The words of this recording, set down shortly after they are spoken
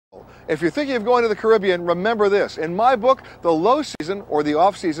If you're thinking of going to the Caribbean, remember this. In my book, the low season or the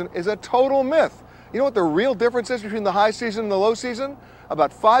off season is a total myth. You know what the real difference is between the high season and the low season?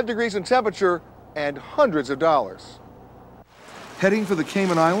 About 5 degrees in temperature and hundreds of dollars. Heading for the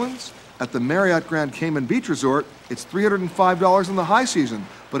Cayman Islands? At the Marriott Grand Cayman Beach Resort, it's $305 in the high season,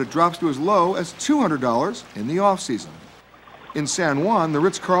 but it drops to as low as $200 in the off season. In San Juan, the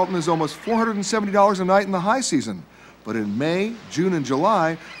Ritz-Carlton is almost $470 a night in the high season, but in May, June, and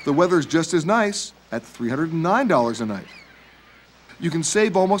July, the weather's just as nice at $309 a night. You can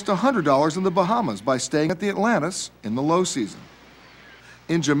save almost $100 in the Bahamas by staying at the Atlantis in the low season.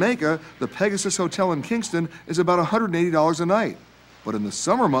 In Jamaica, the Pegasus Hotel in Kingston is about $180 a night, but in the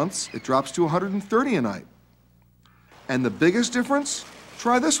summer months, it drops to $130 a night. And the biggest difference?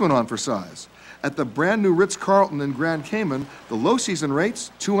 Try this one on for size. At the brand new Ritz-Carlton in Grand Cayman, the low season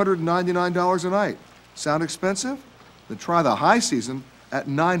rate's $299 a night. Sound expensive? Then try the high season at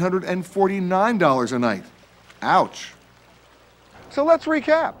 $949 a night. Ouch. So let's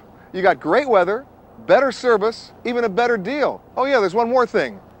recap. You got great weather, better service, even a better deal. Oh yeah, there's one more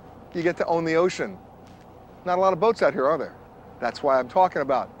thing. You get to own the ocean. Not a lot of boats out here, are there? That's why I'm talking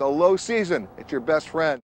about the low season. It's your best friend.